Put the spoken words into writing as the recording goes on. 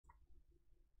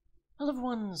Hello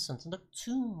everyone,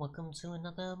 Santaluck2, welcome to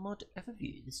another mod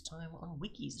overview, this time on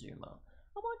Wiki Zoomer.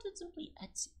 A mod that simply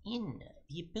adds in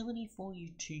the ability for you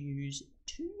to use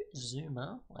two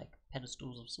zoomer, like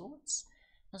pedestals of sorts,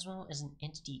 as well as an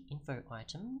entity info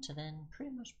item to then pretty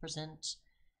much present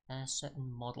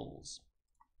certain models,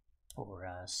 or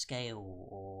scale,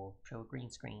 or show a green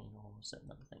screen, or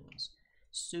certain other things.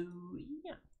 So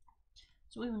yeah,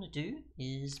 so what we want to do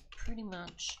is pretty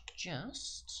much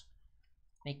just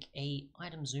make a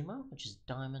item zoomer, which is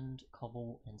diamond,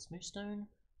 cobble, and smoothstone,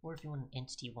 or if you want an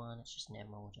entity one, it's just an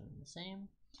emerald and the same.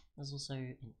 There's also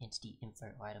an entity info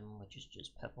item, which is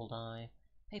just purple dye,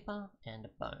 paper, and a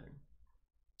bone.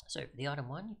 So for the item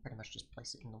one, you pretty much just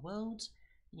place it in the world,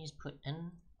 and you just put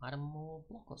an item or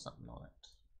block or something on it.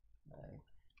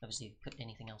 Obviously, if you put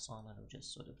anything else on it, it'll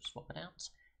just sort of swap it out.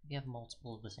 If you have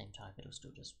multiple of the same type, it'll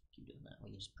still just keep doing that, or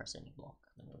you just press any block,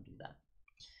 and it'll do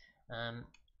that.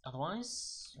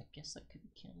 Otherwise, I guess that could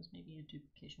count as maybe a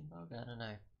duplication bug, I don't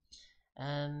know.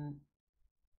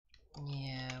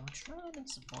 Yeah, we'll try it in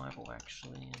survival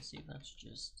actually, and see if that's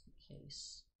just the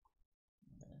case.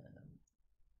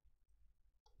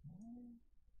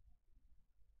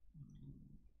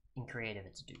 In creative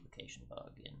it's a duplication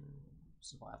bug, in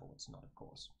survival it's not, of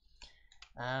course.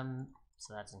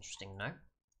 So that's interesting to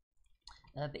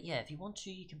know. But yeah, if you want to,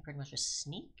 you can pretty much just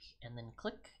sneak and then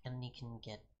click, and then you can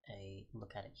get a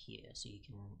look at it here. So you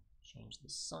can change the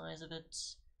size of it,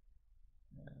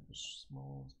 as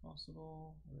small as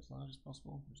possible, or as large as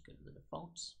possible. Just go to the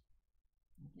default.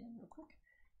 Again, real quick.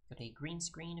 Got a green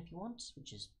screen if you want,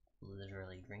 which is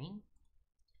literally green,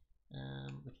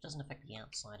 which doesn't affect the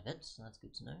outside of it, so that's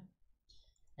good to know.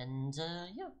 And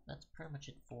yeah, that's pretty much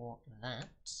it for that.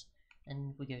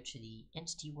 And if we go to the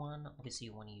entity one, obviously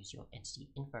you want to use your entity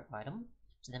info item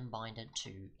to then bind it to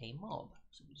a mob.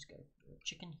 So we just go for a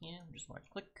chicken here, just right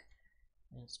click,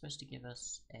 and it's supposed to give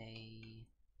us a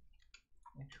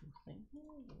actual thing here.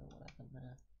 I don't know what happened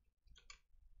there.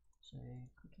 So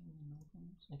clicking,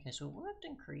 okay, so it worked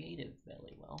in creative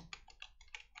fairly well.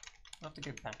 I'll have to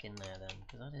go back in there then,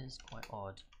 because that is quite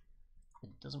odd.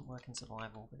 It doesn't work in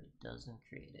survival, but it does in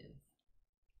creative.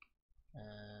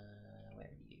 Where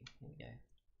are you? Here we go.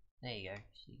 There you go.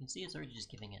 So you can see it's already just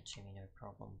giving it to me, no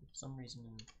problem. But for some reason,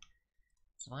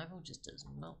 survival just does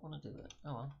not want to do it.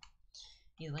 Oh well.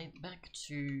 Either way, back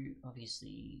to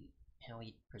obviously how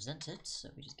we present it. So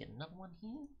we just get another one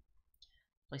here.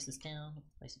 Place this down,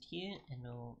 place it here, and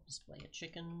it'll display a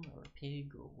chicken or a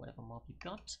pig or whatever mob you've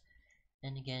got.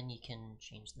 And again, you can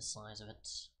change the size of it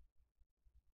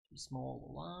to small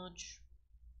or large,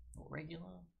 or regular,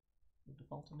 or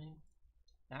default to me.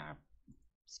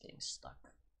 It's getting stuck.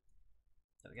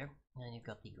 There we go. And you've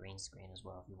got the green screen as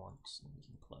well if you want, and you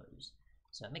can close.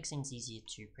 So it makes things easier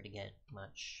to pretty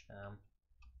much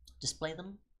display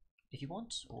them if you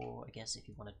want, or I guess if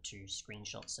you wanted to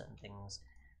screenshot certain things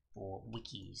for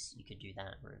wikis, you could do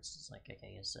that, where it's just like,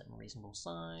 okay, a certain reasonable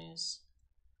size.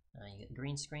 You get the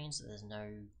green screen, so there's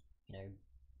no,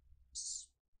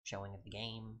 showing of the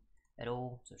game at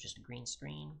all, so it's just a green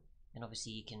screen. And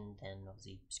obviously you can then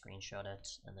obviously screenshot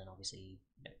it, and then obviously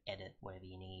edit whatever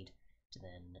you need to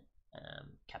then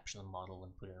capture the model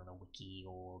and put it on a wiki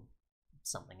or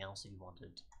something else if you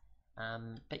wanted.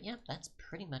 But yeah, that's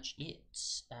pretty much it.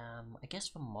 I guess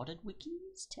for modded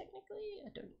wikis, technically, I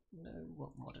don't know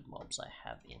what modded mobs I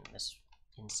have in this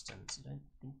instance. I don't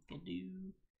think I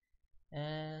do.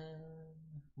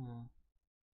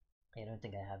 I don't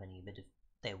think I have any, but if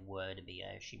there were to be,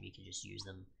 I assume you could just use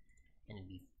them and it'd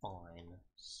be fine.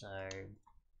 So I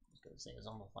was going to say a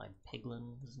zombified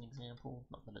piglin as an example,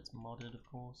 not that it's modded of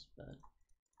course, but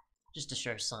just to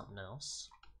show something else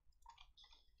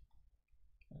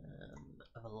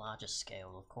of a larger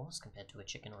scale, of course, compared to a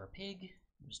chicken or a pig.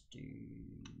 Just do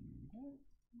that.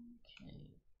 Okay,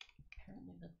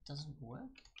 apparently that doesn't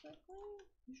work exactly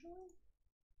usually.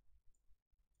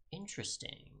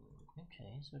 Interesting.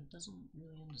 Okay, so it doesn't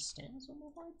really understand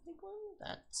zombified piglin.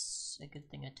 That's a good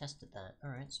thing I tested that.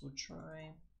 Alright, so we'll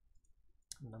try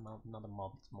another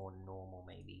mob that's more normal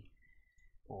maybe,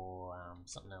 or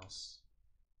something else.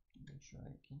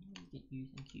 Can we get you?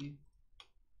 Thank you.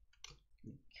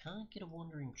 We can't get a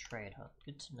wandering trader.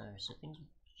 Good to know. So things with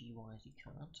GYs you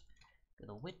can't. Go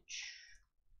the witch.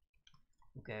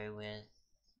 We'll go with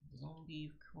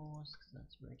zombie, of course, because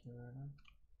that's regular enough.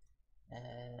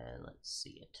 Let's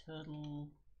see, a turtle.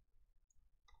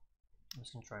 I'm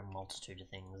just gonna try a multitude of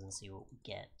things and see what we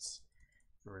get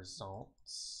for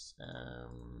results.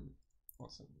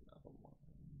 What's another one?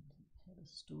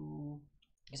 Pedestal.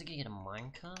 I guess I could get a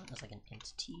minecart as like an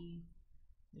entity,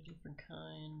 a different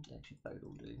kind. Actually, boat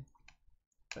will do.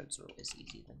 boats are always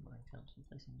easier than minecart and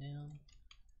placing down.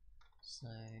 So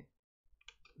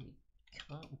we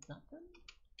can't with that then?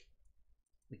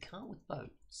 We can't with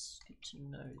boats. Good to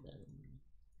know then.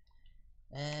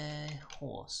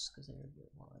 Horse, because they're a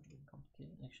bit wide and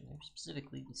complicated. Actually,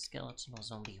 specifically the skeleton or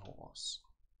zombie horse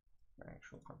for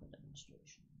actual proper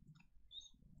demonstration.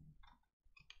 So.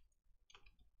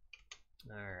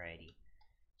 Alrighty.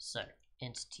 So,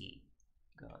 entity.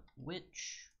 Got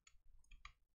witch.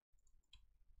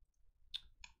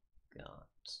 Got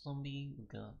zombie. We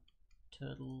got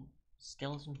turtle.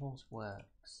 Skeleton horse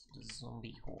works.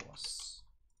 Zombie horse.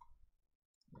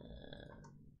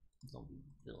 Zombie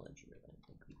villager. I don't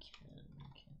think we can.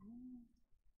 Can we?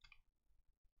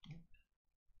 Yep.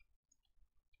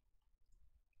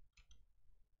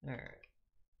 Alright.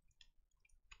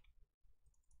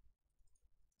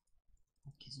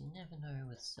 Because you never know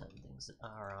with certain things that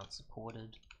are or aren't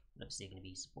supported, but obviously going to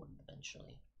be supported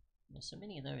eventually. So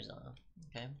many of those are.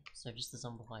 Okay, so just the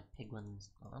zombified piglins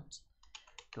aren't.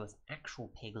 Go with actual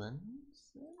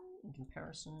piglins in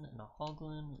comparison, and a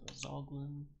hoglin, a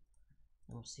zoglin.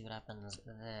 And we'll see what happens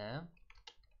there.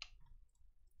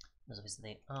 Because obviously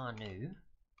they are new,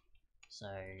 so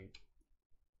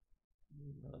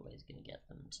we're not always going to get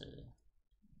them to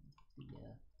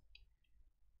the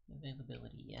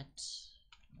availability yet.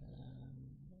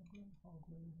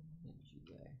 Hoglin, where did you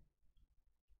go?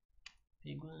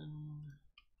 Piglin.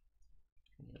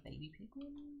 Can we get a baby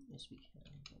piglin? Yes, we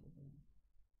can.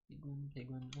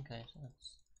 Piglin. Okay, so that's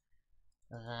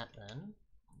that then.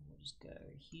 We'll just go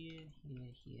here,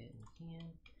 here, here, and here.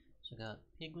 So we got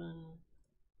piglin.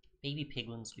 Baby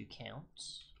piglins do count.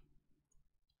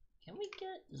 Can we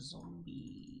get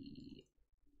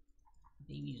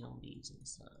baby zombies and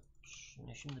such? I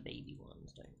assume the baby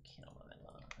ones don't count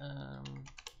either.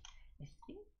 I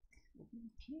think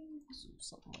pigs or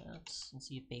something like that, and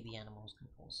see if baby animals can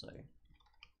also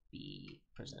be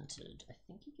presented. I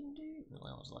think you can do. Well,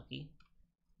 I was lucky.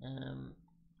 Can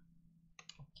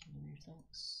you?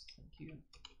 Thanks. Thank you.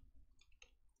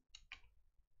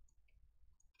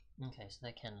 Okay, so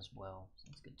they can as well. So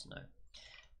that's good to know.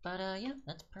 But yeah,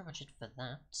 that's pretty much it for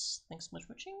that. Thanks so much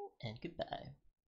for watching, and goodbye.